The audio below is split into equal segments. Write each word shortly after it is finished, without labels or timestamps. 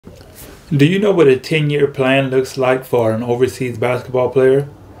Do you know what a 10-year plan looks like for an overseas basketball player?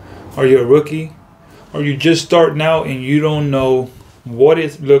 Are you a rookie? Are you just starting out and you don't know what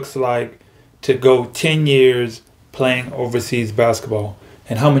it looks like to go 10 years playing overseas basketball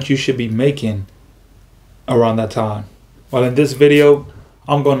and how much you should be making around that time? Well, in this video,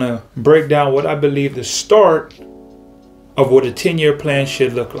 I'm going to break down what I believe the start of what a 10-year plan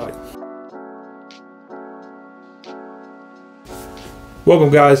should look like.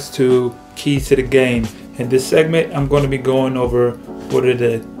 Welcome guys to Keys to the Game. In this segment, I'm going to be going over what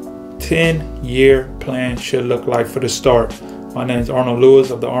the 10-year plan should look like for the start. My name is Arnold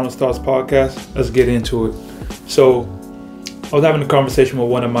Lewis of the Arnold Stars podcast. Let's get into it. So I was having a conversation with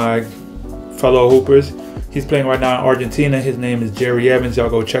one of my fellow hoopers. He's playing right now in Argentina. His name is Jerry Evans.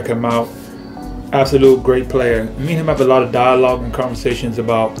 Y'all go check him out. Absolute great player. Me and him have a lot of dialogue and conversations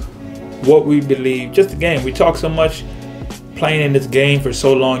about what we believe. Just the game. We talk so much playing in this game for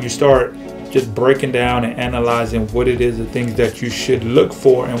so long, you start just breaking down and analyzing what it is, the things that you should look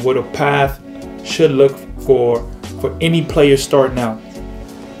for and what a path should look for any player starting out.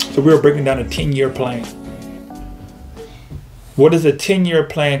 So we were breaking down a 10-year plan. What is a 10-year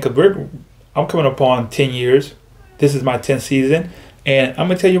plan? Because I'm coming up on 10 years. This is my 10th season. And I'm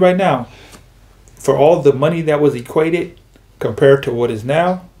going to tell you right now, for all the money that was equated compared to what is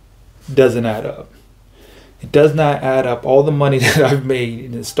now, doesn't add up. It does not add up. All the money that I've made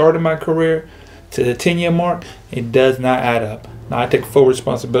in the start of my career to the 10-year mark, it does not add up. Now, I take full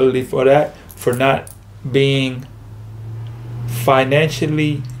responsibility for that, for not being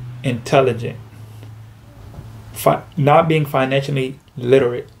financially intelligent, not being financially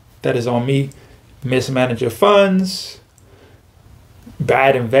literate. That is on me. Mismanage your funds,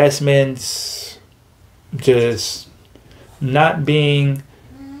 bad investments, just not being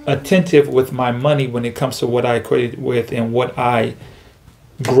attentive with my money when it comes to what I equated with and what I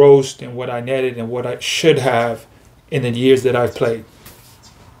grossed and what I netted and what I should have in the years that I've played.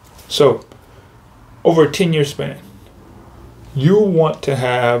 So over a 10-year span, you want to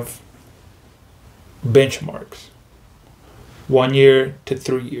have benchmarks. 1 year to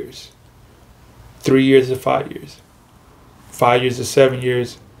 3 years, 3 years to 5 years, 5 years to 7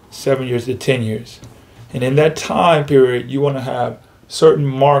 years, 7 years to 10 years. And in that time period, you want to have certain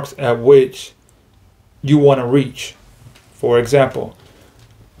marks at which you want to reach. For example,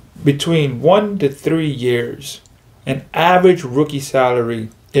 between 1 to 3 years, an average rookie salary,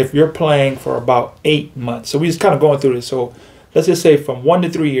 if you're playing for about 8 months. So we're just kind of going through this. So let's just say from 1 to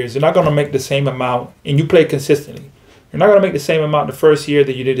 3 years, you're not going to make the same amount and you play consistently. You're not going to make the same amount the first year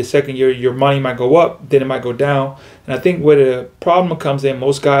that you did the second year. Your money might go up, then it might go down. And I think where the problem comes in,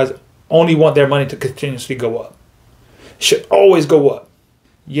 most guys only want their money to continuously go up. It should always go up.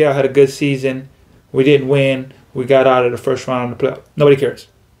 Yeah, I had a good season. We didn't win. We got out of the first round of the playoff. Nobody cares.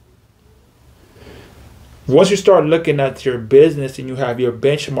 Once you start looking at your business and you have your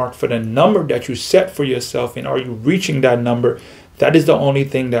benchmark for the number that you set for yourself and are you reaching that number, that is the only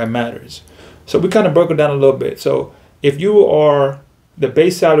thing that matters. So we kind of broke it down a little bit. So if you are, the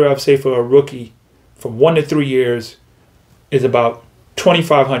base salary I'd say for a rookie from 1 to 3 years is about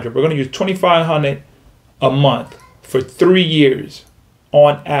 $2,500. We're going to use $2,500 a month for 3 years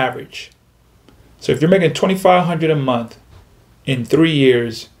on average. So if you're making $2,500 a month in 3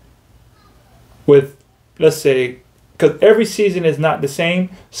 years with, let's say, because every season is not the same.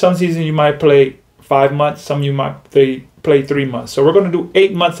 Some seasons you might play 5 months, some you might play 3 months. So we're going to do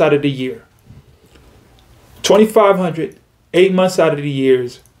 8 months out of the year. $2,500, 8 months out of the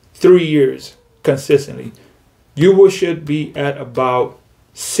years, 3 years consistently. You should be at about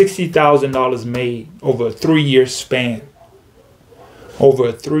 $60,000 made over a 3-year span. Over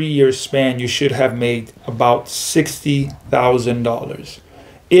a 3-year span, you should have made about $60,000.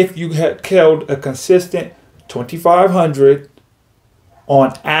 If you had killed a consistent $2,500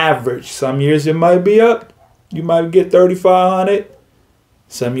 on average, some years it might be up. You might get $3,500.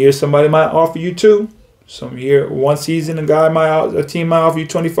 Some years somebody might offer you $2,000. Some year, one season, a team might offer you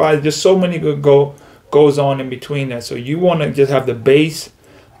 $25,000. Just so many goes on in between that. So you want to just have the base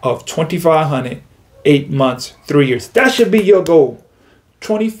of $2,500, 8 months, 3 years. That should be your goal.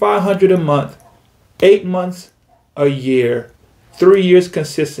 $2,500 a month, 8 months a year, 3 years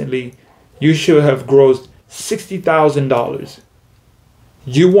consistently. You should have grossed $60,000.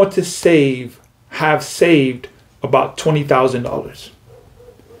 You want to have saved about $20,000.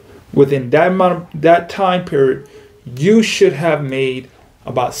 Within that time period, you should have made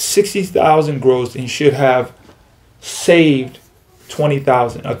about $60,000 gross and should have saved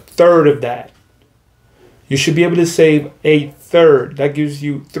 $20,000, a third of that. You should be able to save a third. That gives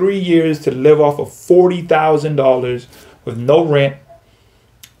you 3 years to live off of $40,000 with no rent,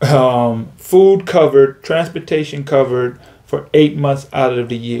 food covered, transportation covered for 8 months out of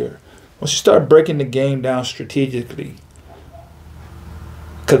the year. Once you start breaking the game down strategically,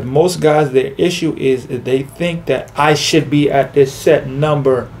 because most guys, their issue is that they think that I should be at this set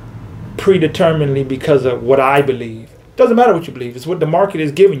number predeterminedly because of what I believe. Doesn't matter what you believe. It's what the market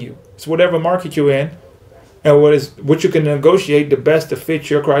is giving you. It's whatever market you're in, and what you can negotiate the best to fit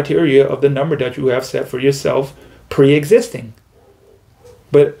your criteria of the number that you have set for yourself pre-existing.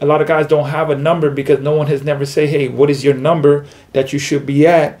 But a lot of guys don't have a number because no one has never said, hey, what is your number that you should be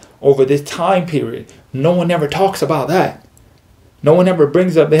at over this time period? No one ever talks about that. No one ever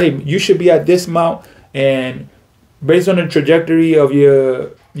brings up that, hey, you should be at this amount, and based on the trajectory of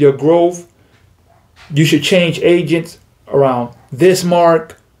your growth, you should change agents around this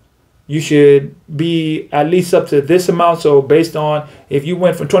mark. You should be at least up to this amount. So based on, if you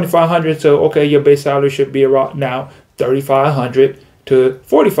went from 2,500 to, okay, your base salary should be around now 3,500 to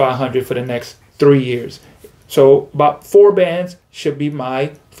 4,500 for the next 3 years. So about 4 bands should be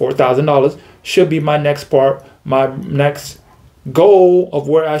my $4,000 should be my next part, my next goal of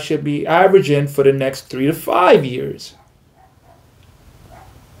where I should be averaging for the next 3 to 5 years.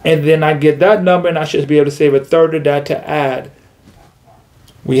 And then I get that number, and I should be able to save a third of that to add.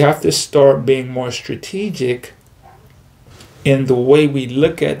 We have to start being more strategic in the way we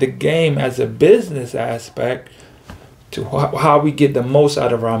look at the game as a business aspect, to how we get the most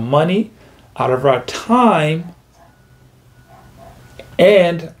out of our money, out of our time,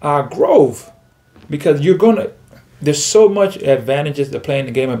 and our growth. Because there's so much advantages to playing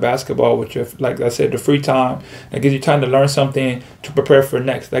the game of basketball with your, like I said, the free time. That gives you time to learn something to prepare for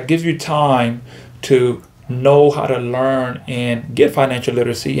next. That gives you time to know how to learn and get financial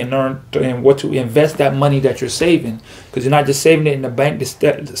literacy and learn and what to invest that money that you're saving. Because you're not just saving it in the bank to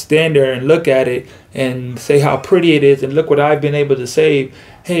stand there and look at it and say how pretty it is and look what I've been able to save.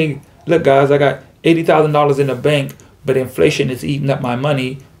 Hey, look guys, I got $80,000 in the bank, but inflation is eating up my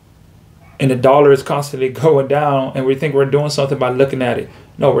money. And the dollar is constantly going down, and we think we're doing something by looking at it.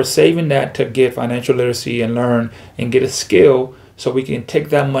 No, we're saving that to get financial literacy and learn and get a skill so we can take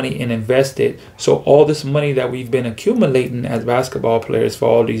that money and invest it. So all this money that we've been accumulating as basketball players for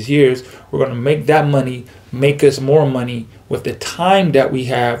all these years, we're going to make that money make us more money with the time that we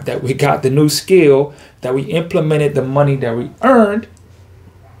have, that we got the new skill, that we implemented the money that we earned.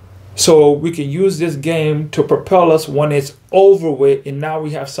 So we can use this game to propel us when it's over with, and now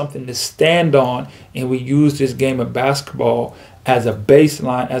we have something to stand on, and we use this game of basketball as a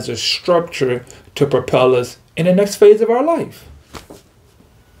baseline, as a structure to propel us in the next phase of our life.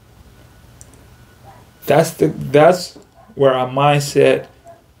 That's where our mindset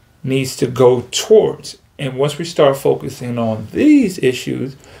needs to go towards. And once we start focusing on these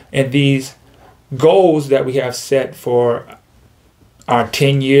issues and these goals that we have set for our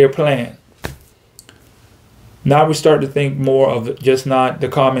 10-year plan, now we start to think more of just not the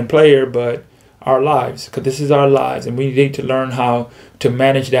common player, but our lives, because this is our lives, and we need to learn how to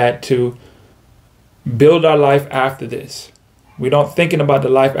manage that, to build our life after this. We're not thinking about the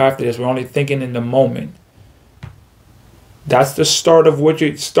life after this. We're only thinking in the moment. That's the start of what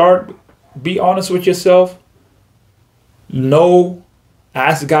you start. Be honest with yourself.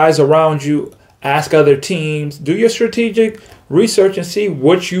 Ask guys around you, ask other teams, do your strategic research and see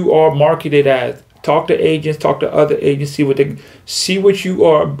what you are marketed as. Talk to agents, talk to other agents, see what you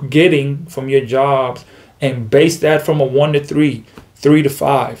are getting from your jobs, and base that from a 1 to 3, 3 to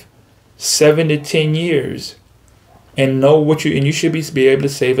 5, 7 to 10 years, and know what you should be able to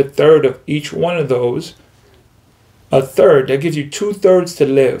save a third of each one of those. A third, that gives you 2/3 to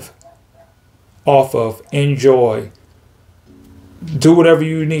live off of, enjoy, do whatever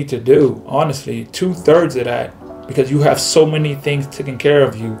you need to do. Honestly, 2/3 of that, because you have so many things taken care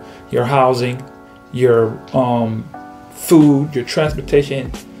of you, your housing, your food, your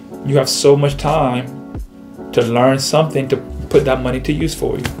transportation. You have so much time to learn something to put that money to use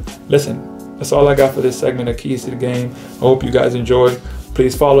for you. Listen, that's all I got for this segment of Keys to the Game. I hope you guys enjoyed.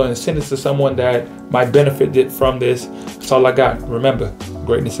 Please follow and send this to someone that might benefit from this. That's all I got. Remember,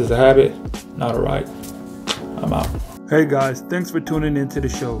 greatness is a habit, not a right. I'm out. Hey guys, thanks for tuning into the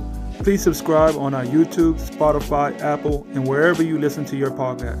show. Please subscribe on our YouTube, Spotify, Apple, and wherever you listen to your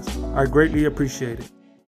podcast. I greatly appreciate it.